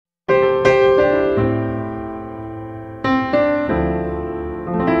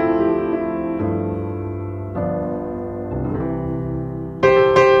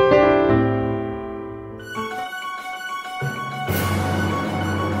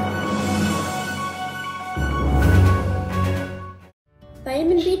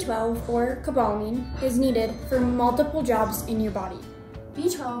Vitamin B12, or cobalamin, is needed for multiple jobs in your body.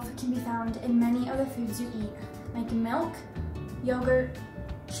 B12 can be found in many other foods you eat, like milk, yogurt,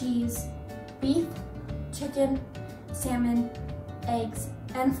 cheese, beef, chicken, salmon, eggs,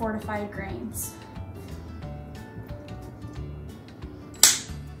 and fortified grains.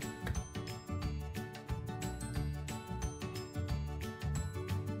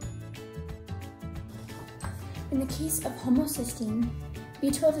 In the case of homocysteine,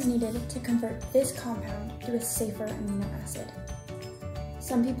 B12 is needed to convert this compound to a safer amino acid.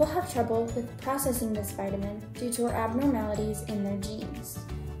 Some people have trouble with processing this vitamin due to abnormalities in their genes,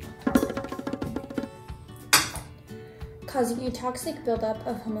 causing a toxic buildup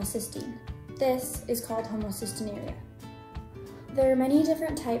of homocysteine. This is called homocystinuria. There are many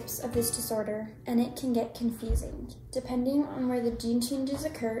different types of this disorder, and it can get confusing. Depending on where the gene changes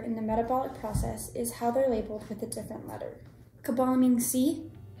occur in the metabolic process is how they're labeled with a different letter. Cobalamin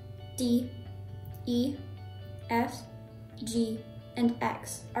C, D, E, F, G, and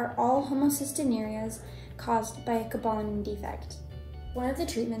X are all homocysteinurias caused by a cobalamin defect. One of the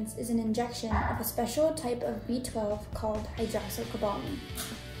treatments is an injection of a special type of B12 called Hydroxocobalamin.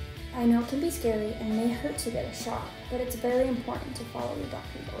 I know it can be scary and may hurt to get a shot, but it's very important to follow your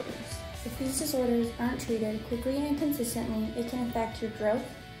doctor's orders. If these disorders aren't treated quickly and consistently, it can affect your growth,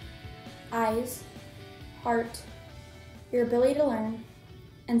 eyes, heart, your ability to learn,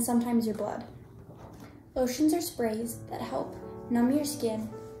 and sometimes your blood. Lotions or sprays that help numb your skin,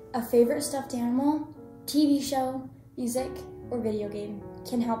 a favorite stuffed animal, TV show, music, or video game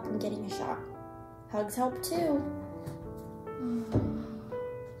can help in getting a shot. Hugs help too.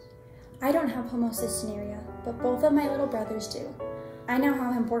 I don't have homocystinuria, but both of my little brothers do. I know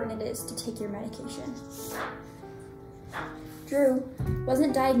how important it is to take your medication. Drew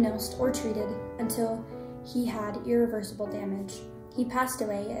wasn't diagnosed or treated until he had irreversible damage. He passed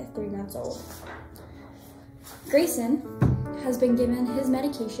away at 3 months old. Grayson has been given his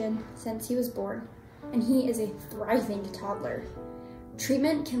medication since he was born, and he is a thriving toddler.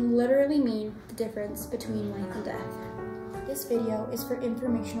 Treatment can literally mean the difference between life and death. This video is for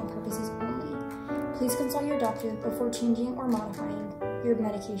informational purposes only. Please consult your doctor before changing or modifying your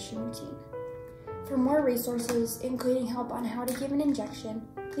medication routine. For more resources, including help on how to give an injection,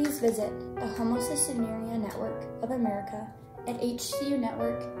 please visit the Homocystinuria Network of America at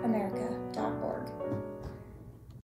hcunetworkamerica.org.